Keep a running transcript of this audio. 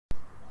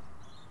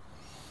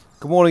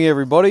Good morning,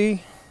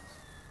 everybody.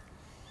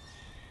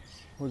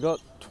 We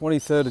got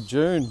 23rd of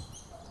June,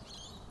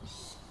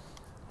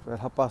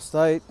 about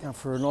 8:30, going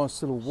for a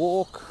nice little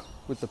walk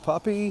with the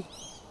puppy.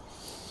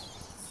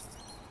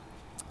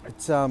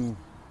 It's I'm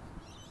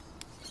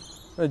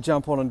going to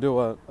jump on and do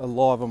a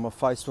live on my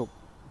Facebook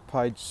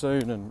page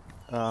soon,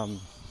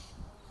 and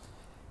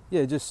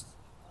just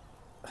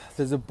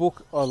there's a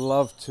book I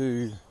love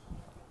to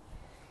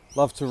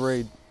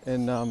read,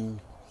 and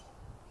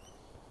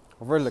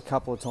I've read it a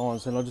couple of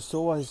times, and I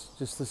always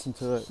listen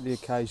to the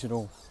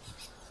occasional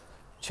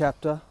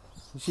chapter.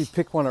 You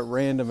pick one at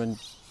random, and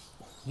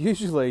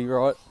usually,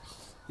 right,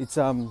 it's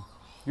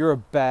you're a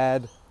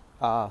bad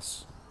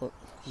ass. It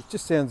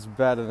just sounds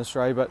bad in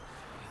Australia, but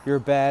you're a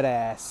bad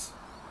ass.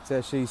 That's how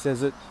she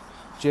says it,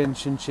 Jen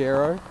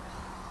Sincero.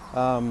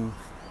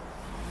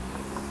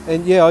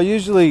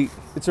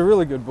 It's a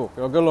really good book.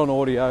 I've got it on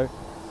audio,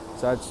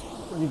 so it's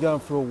when you're going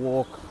for a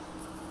walk,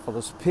 I'll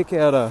just pick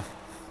out a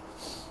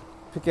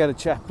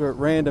chapter at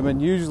random, and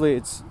usually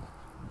it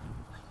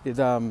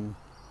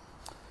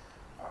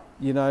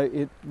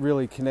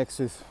really connects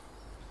with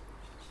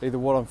either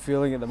what I'm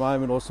feeling at the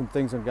moment or some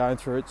things I'm going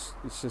through.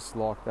 It's just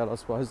like that, I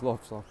suppose.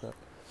 Life's like that.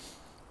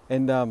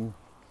 And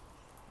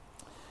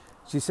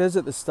she says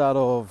at the start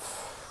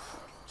of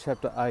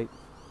chapter 8,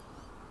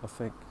 I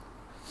think.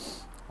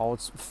 Oh,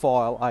 it's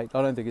file 8.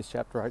 I don't think it's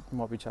chapter 8. It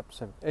might be chapter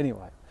 7.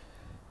 Anyway,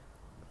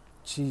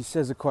 she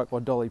says a quote by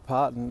Dolly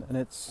Parton, and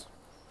it's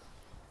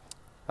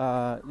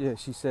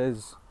she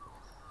says,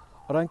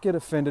 "I don't get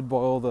offended by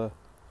all the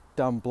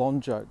dumb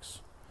blonde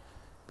jokes,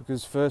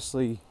 because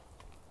firstly,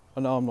 I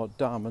know I'm not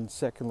dumb, and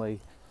secondly,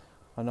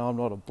 I know I'm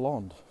not a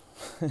blonde."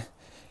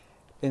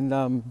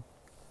 And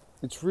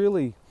it's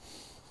really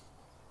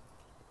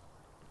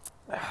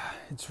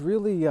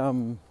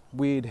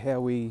weird how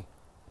we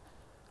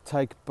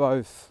take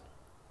both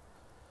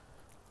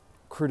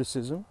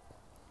criticism,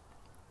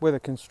 whether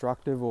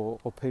constructive or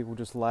people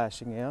just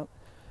lashing out,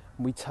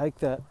 and we take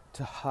that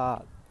to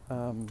heart,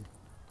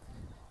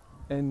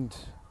 and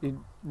it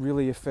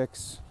really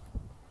affects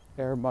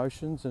our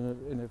emotions,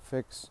 and it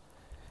affects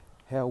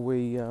how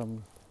we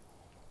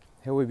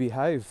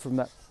behave from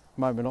that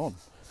moment on,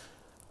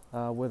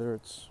 whether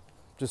it's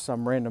just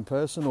some random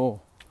person or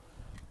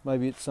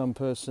maybe it's some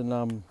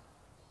person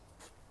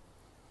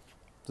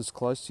that's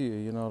close to you,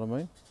 you know what I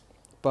mean?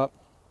 But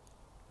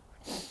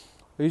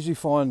I usually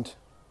find,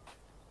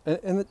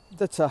 and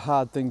that's a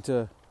hard thing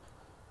to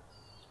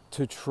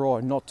try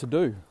not to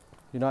do.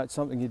 You know, it's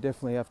something you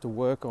definitely have to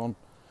work on.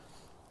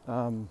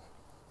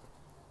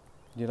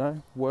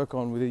 Work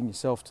on within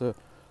yourself to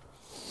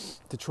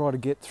try to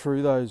get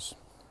through those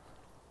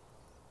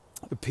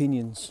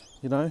opinions.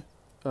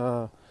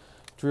 To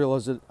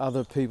realise that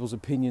other people's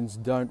opinions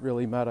don't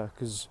really matter,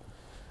 because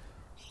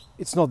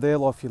it's not their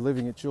life you're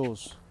living; it's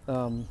yours.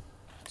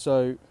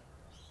 So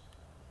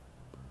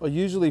I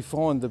usually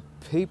find the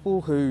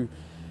people who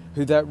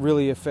that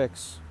really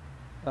affects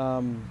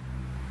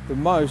the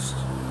most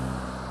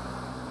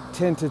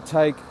tend to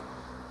take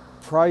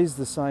praise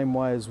the same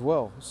way as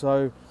well.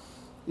 So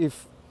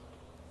if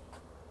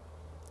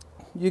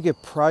you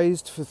get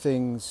praised for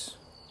things,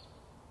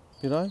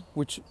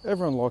 which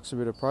everyone likes a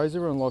bit of praise,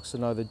 everyone likes to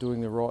know they're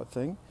doing the right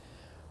thing,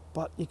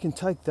 but you can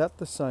take that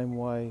the same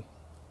way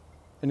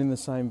and in the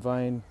same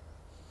vein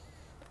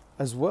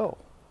as well.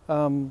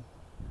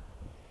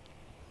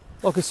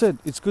 Like I said,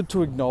 it's good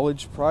to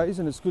acknowledge praise,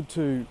 and it's good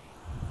to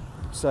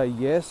say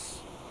yes,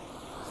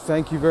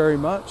 thank you very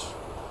much,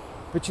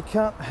 but you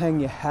can't hang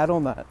your hat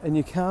on that, and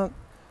you can't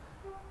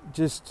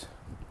just,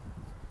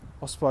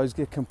 I suppose,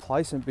 get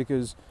complacent,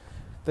 because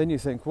then you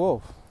think,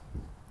 well,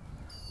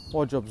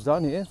 my job's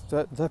done here.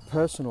 That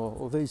person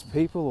or these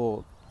people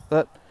or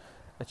that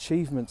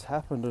achievement's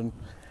happened, and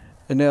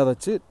now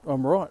that's it.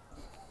 I'm right.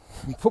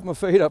 Put my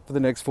feet up for the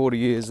next 40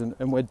 years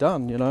and we're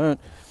done,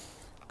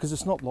 because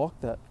it's not like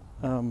that.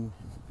 And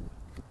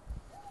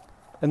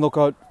look,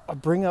 I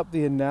bring up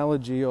the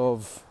analogy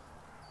of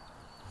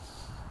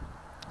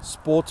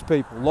sports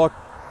people. Look,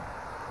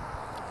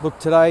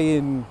 today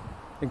in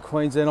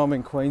Queensland, I'm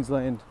in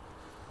Queensland,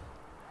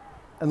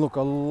 and look,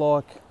 I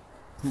like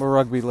my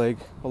rugby league.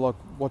 I like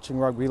watching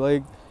rugby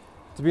league.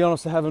 To be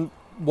honest, I haven't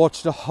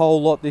watched a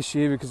whole lot this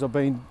year because I've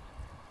been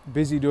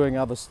busy doing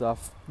other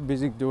stuff,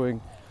 busy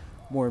doing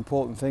more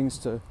important things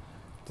to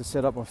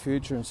set up my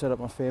future and set up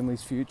my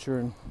family's future.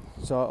 And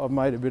so I've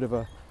made a bit of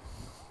a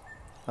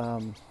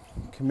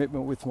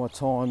commitment with my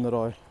time that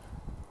I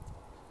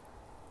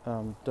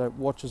don't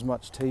watch as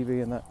much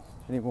TV and that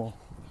anymore.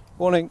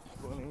 Morning.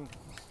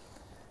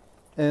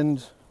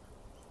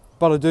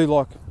 But I do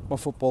like my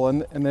football,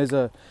 and there's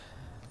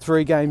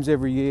 3 games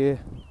every year,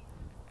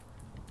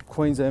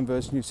 Queensland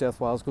versus New South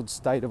Wales, called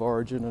State of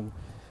Origin,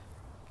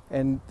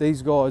 and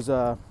these guys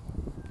are,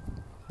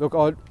 look,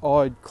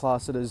 I'd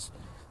class it as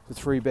the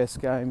 3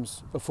 best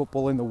games of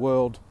football in the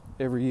world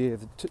every year,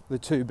 the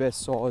 2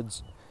 best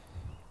sides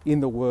in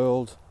the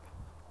world,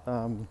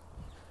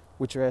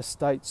 which are our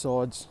state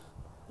sides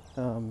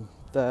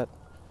that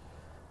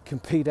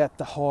compete at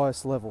the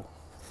highest level,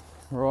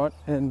 right?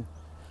 And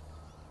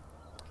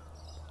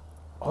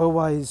I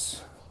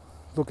always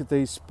look at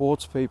these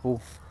sports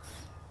people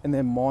and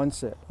their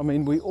mindset. I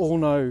mean, we all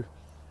know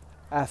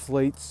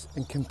athletes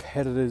and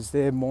competitors,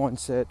 their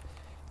mindset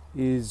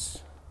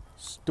is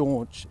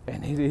staunch,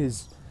 and it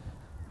is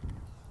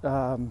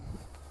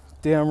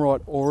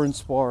downright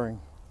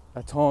awe-inspiring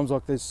at times.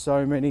 Like, there's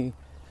so many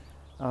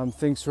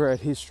things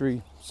throughout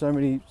history, so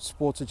many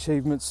sports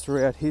achievements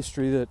throughout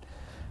history that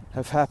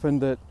have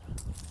happened that,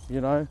 you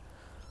know,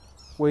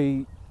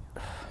 we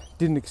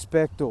didn't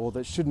expect, or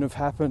that shouldn't have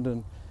happened,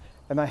 and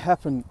they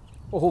happen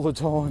all the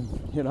time,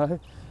 you know.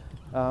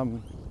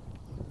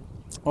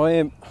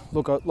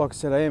 Like I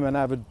said, I am an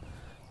avid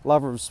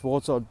lover of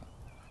sports. I'd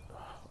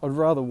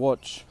rather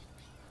watch,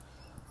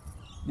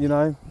 you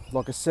know,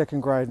 like a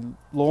second grade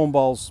lawn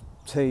bowls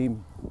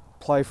team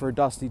play for a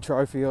dusty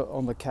trophy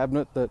on the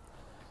cabinet, that,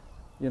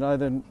 you know,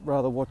 than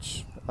rather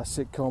watch a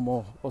sitcom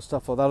or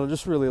stuff like that. I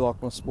just really like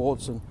my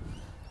sports,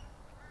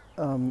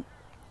 and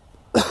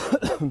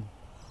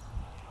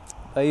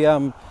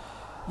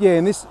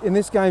in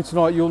this game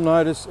tonight, you'll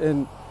notice,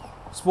 and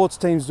sports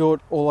teams do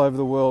it all over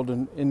the world,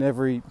 and in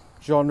every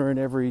genre, in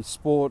every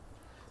sport,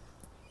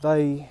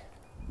 they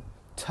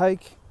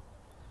take,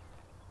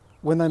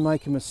 when they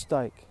make a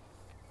mistake,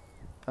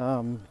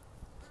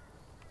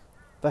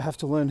 they have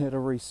to learn how to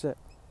reset.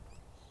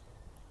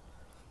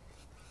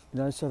 You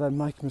know, so they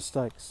make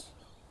mistakes.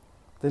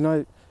 They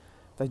know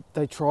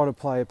they try to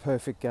play a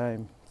perfect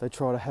game. They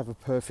try to have a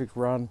perfect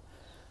run,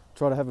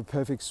 try to have a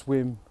perfect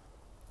swim,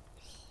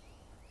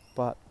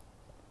 but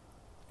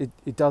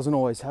it doesn't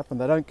always happen.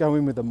 They don't go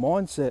in with the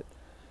mindset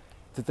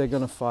that they're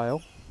going to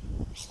fail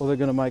or they're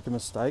going to make a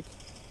mistake.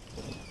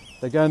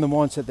 They go in the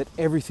mindset that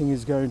everything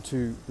is going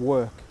to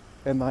work,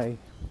 and they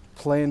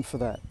plan for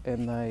that,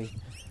 and they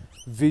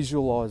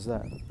visualize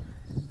that.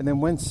 And then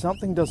when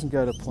something doesn't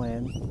go to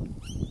plan,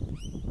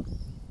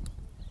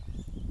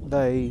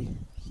 I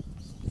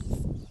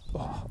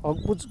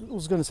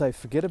was going to say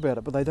forget about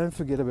it, but they don't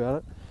forget about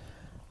it.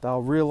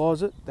 They'll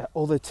realise it. That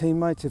all their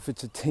teammates, if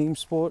it's a team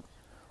sport,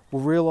 will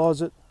realise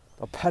it.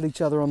 They'll pat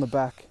each other on the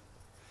back,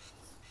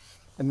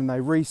 and then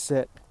they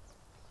reset,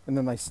 and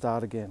then they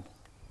start again.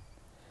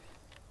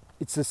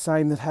 It's the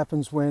same that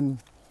happens when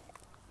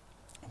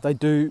they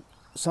do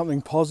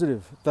something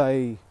positive.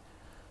 They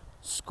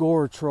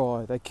score a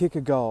try, they kick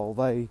a goal,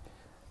 they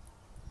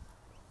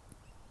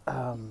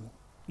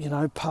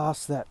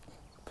pass that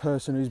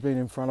person who's been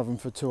in front of them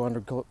for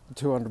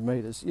 200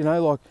 metres. You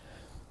know, like,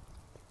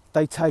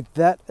 they take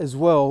that as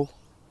well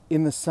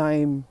in the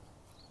same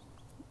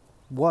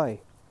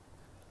way.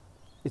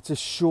 It's a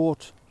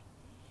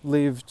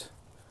short-lived,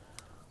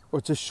 or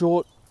it's a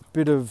short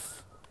bit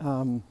of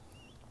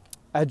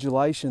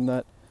adulation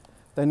that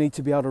they need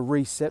to be able to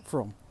reset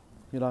from,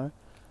 you know.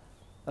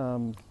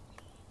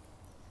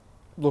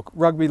 Look,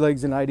 rugby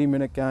league's an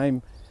 80-minute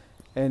game,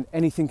 and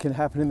anything can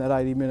happen in that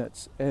 80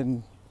 minutes.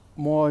 And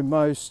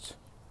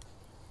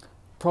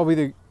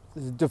probably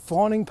the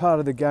defining part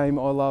of the game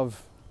I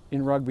love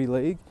in rugby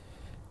league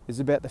is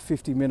about the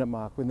 50-minute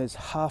mark, when there's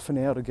half an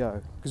hour to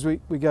go. Because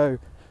we go,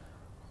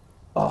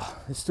 oh,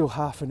 there's still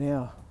half an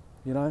hour,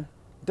 you know.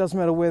 It doesn't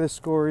matter where the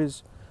score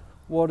is,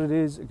 what it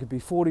is. It could be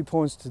 40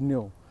 points to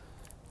 0.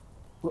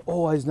 We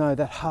always know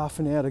that half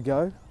an hour to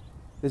go,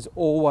 there's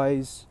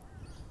always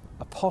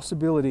a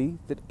possibility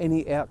that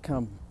any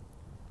outcome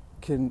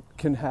can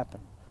happen.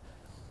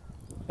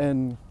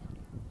 And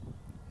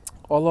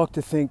I like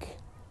to think,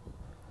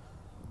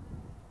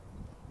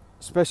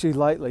 especially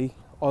lately,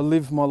 I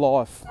live my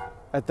life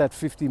at that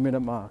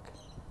 50-minute mark.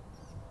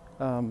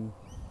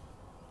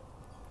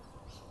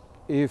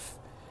 If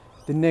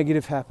the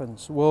negative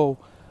happens, well,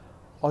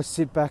 I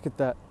sit back at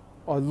that.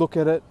 I look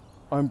at it,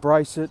 I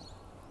embrace it,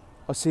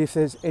 I see if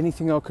there's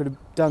anything I could have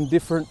done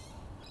different,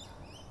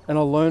 and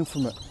I learn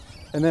from it.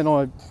 And then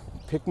I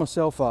pick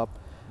myself up,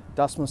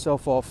 dust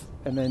myself off,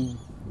 and then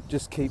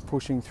just keep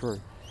pushing through.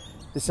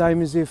 The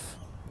same as if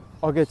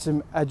I get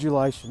some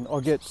adulation, I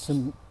get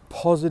some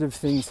positive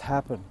things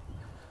happen.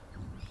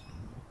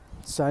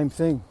 Same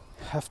thing,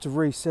 have to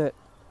reset.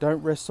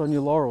 Don't rest on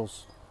your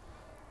laurels.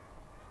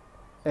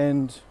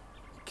 And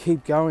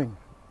keep going.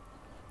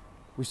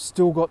 We've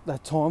still got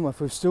that time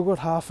left. We've still got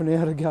half an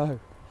hour to go.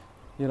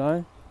 You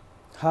know,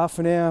 half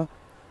an hour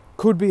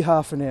could be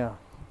half an hour.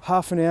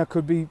 Half an hour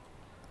could be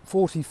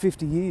 40,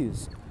 50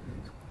 years.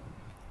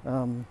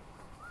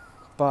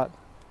 But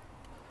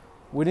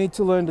we need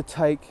to learn to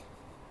take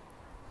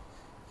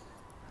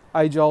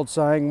age-old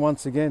saying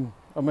once again.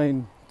 I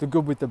mean, the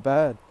good with the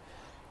bad.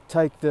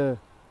 Take the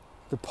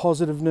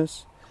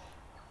positiveness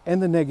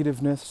and the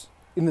negativeness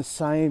in the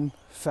same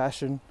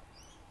fashion.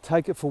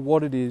 Take it for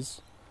what it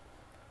is,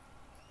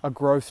 a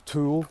growth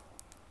tool,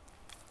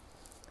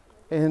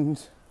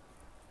 and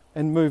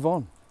move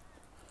on.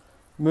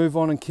 Move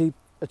on and keep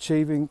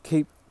achieving,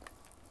 keep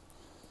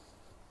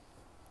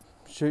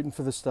shooting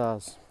for the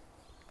stars.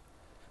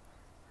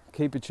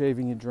 Keep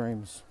achieving your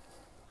dreams.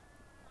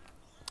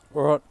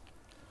 All right.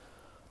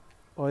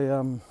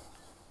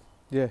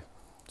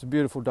 It's a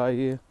beautiful day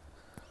here.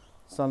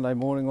 Sunday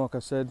morning, like I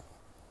said,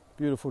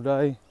 beautiful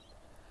day.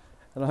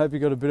 And I hope you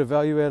got a bit of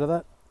value out of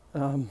that.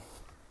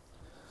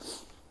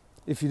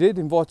 If you did,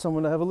 invite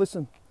someone to have a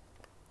listen.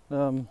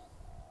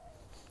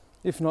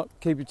 If not,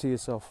 keep it to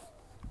yourself.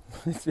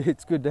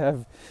 It's good to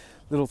have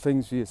little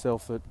things for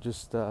yourself that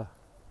just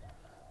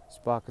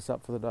spark us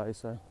up for the day.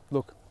 So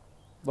look,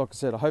 like I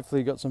said,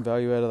 hopefully you got some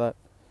value out of that,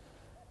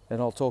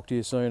 and I'll talk to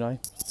you soon, eh?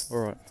 All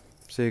right,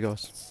 see you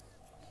guys.